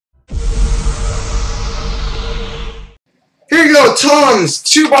Tom's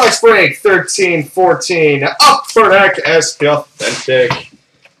 2-box break, 13-14. Upper Deck SP Authentic.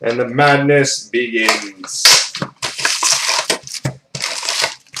 And the madness begins.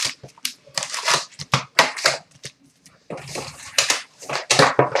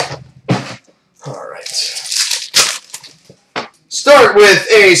 Alright. Start with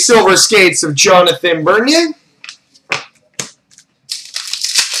a Silver Skates of Jonathan Bernier.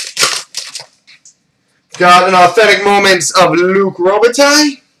 Got an Authentic Moments of Luc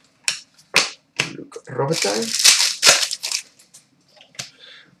Robitaille.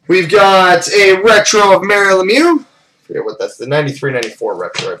 We've got a retro of Mario Lemieux. I forget what that's, the 93-94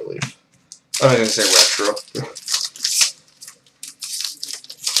 retro, I believe. I'm going to say retro.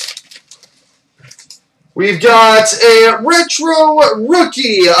 We've got a retro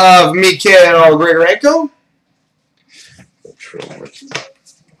rookie of Mikhail Grigorenko. Retro rookie.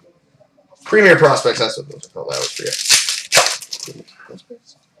 Premier Prospects, that's what those are called. I always forget.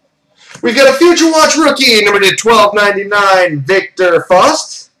 We've got a Future Watch rookie, number to 1299, Victor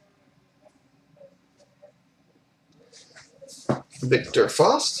Faust. Victor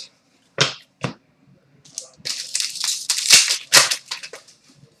Faust.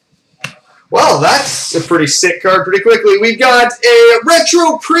 Well, that's a pretty sick card pretty quickly. We've got a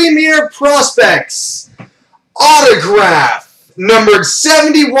Retro Premier Prospects autograph. Numbered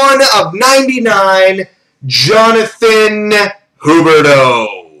 71 of 99, Jonathan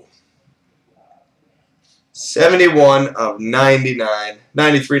Huberdeau. 71 of 99,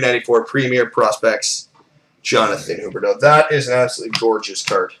 93-94 Premier Prospects, Jonathan Huberdeau. That is an absolutely gorgeous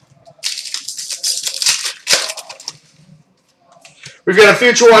card. We've got a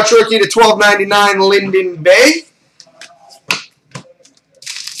Future Watch rookie to 12.99, Lyndon Bay.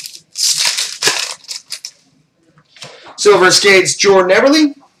 Silver Skates, Jordan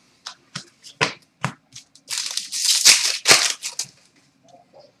Eberle.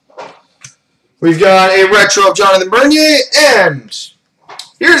 We've got a retro of Jonathan Bernier, and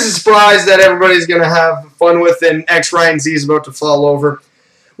here's a surprise that everybody's going to have fun with, and X Ryan Z is about to fall over.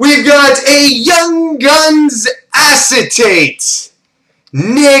 We've got a Young Guns Acetate,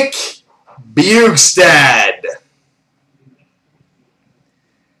 Nick Bjugstad.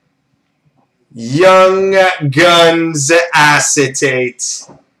 Young Guns Acetate,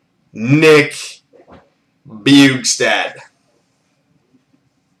 Nick Bjugstad.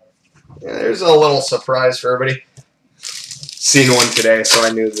 Yeah, there's a little surprise for everybody. Seen one today, so I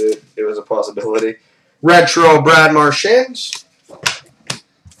knew that it was a possibility. Retro Brad Marchand.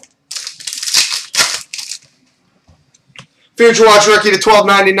 Future Watch rookie to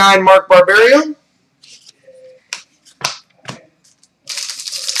 12.99, Mark Barberio.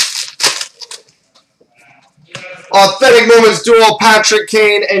 Authentic Moments duel, Patrick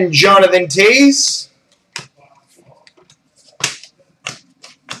Kane and Jonathan Toews.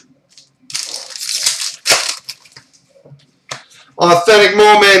 Authentic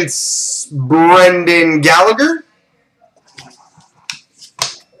Moments, Brendan Gallagher.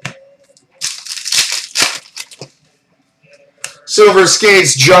 Silver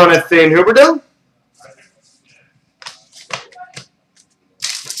Skates, Jonathan Huberdeau.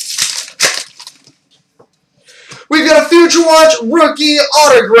 We've got a Future Watch rookie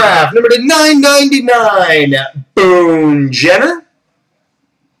autograph, number to 999, Boone Jenner.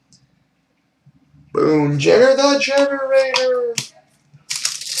 Boone Jenner, the Generator.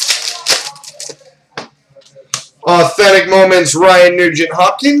 Authentic Moments, Ryan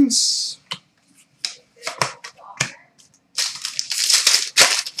Nugent-Hopkins.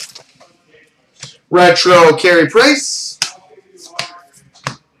 Retro, Carey Price.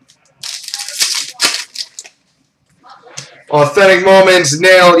 Authentic Moments,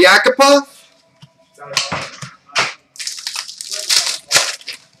 Nail Yakupov.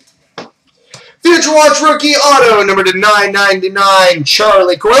 Future Watch rookie auto, number to 999,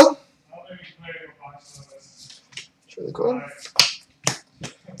 Charlie Coyle.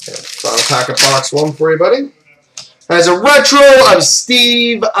 Final pack of box one for you, buddy. Has a retro of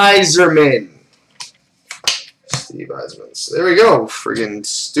Steve Yzerman. Steve Yzerman. So there we go. Friggin'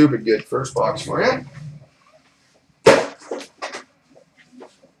 stupid good first box for you.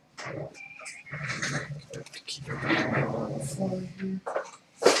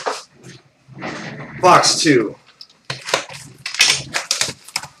 Box two.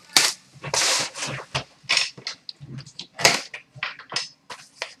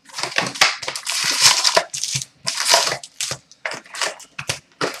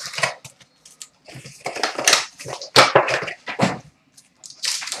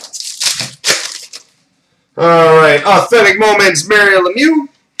 All right, Authentic Moments, Mario Lemieux.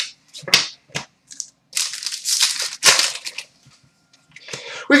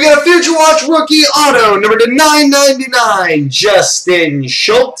 We got a Future Watch rookie auto, number to 999, Justin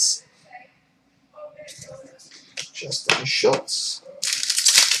Schultz. Justin Schultz.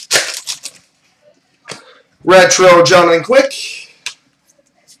 Retro, Jonathan Quick.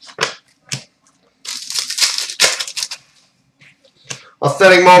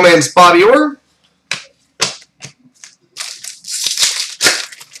 Authentic Moments, Bobby Orr.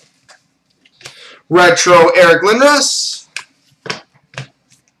 Retro, Eric Lindros.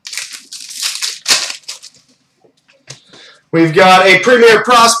 We've got a Premier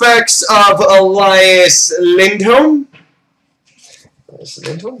Prospects of Elias Lindholm.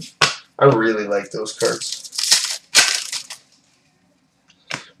 I really like those cards.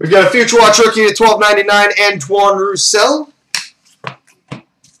 We've got a Future Watch rookie at $12.99, Antoine Roussel.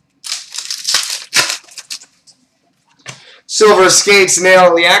 Silver Skates,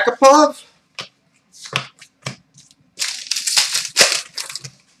 Nail Yakupov.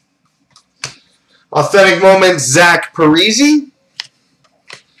 Authentic Moments, Zach Parise.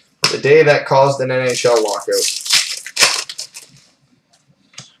 The day that caused an NHL lockout.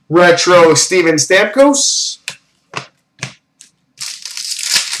 Retro, Steven Stamkos.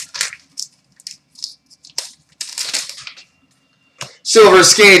 Silver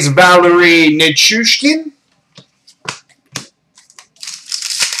Skates, Valerie Nichushkin.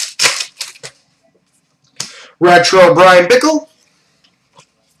 Retro, Brian Bickle.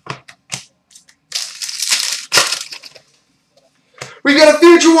 We got a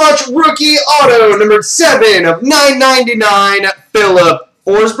Future Watch rookie auto, number 7 of 999, Philip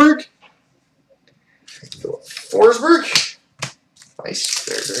Forsberg. Nice,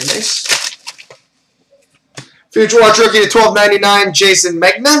 very nice. Future Watch rookie to $12.99, Jason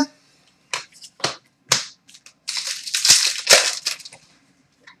Megna.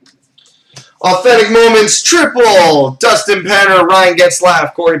 Authentic Moments triple, Dustin Penner, Ryan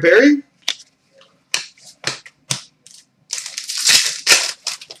Getzlaf, Corey Perry.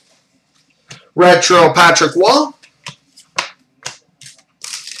 Retro, Patrick Wall.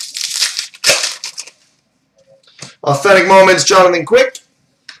 Authentic Moments, Jonathan Quick.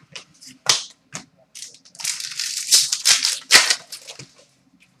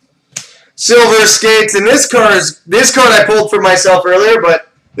 Silver Skates, and this card I pulled for myself earlier, but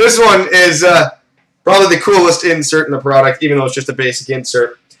this one is probably the coolest insert in the product, even though it's just a basic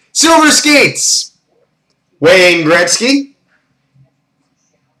insert. Silver Skates, Wayne Gretzky.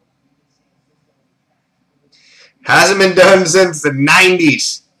 Hasn't been done since the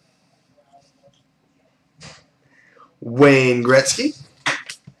 90s. Wayne Gretzky.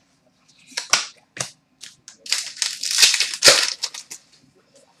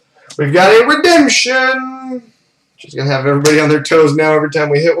 We've got a redemption. Just going to have everybody on their toes now every time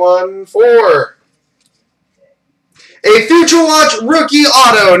we hit one. 4. A Future Watch rookie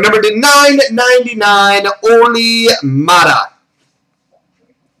auto, number to 999, Olli Mata.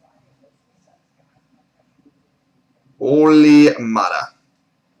 Olli Mata.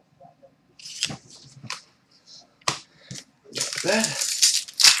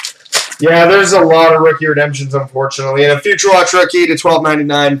 Yeah, there's a lot of rookie redemptions, unfortunately. And a Future Watch rookie to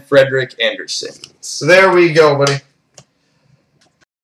 $12.99, Frederick Anderson. So there we go, buddy.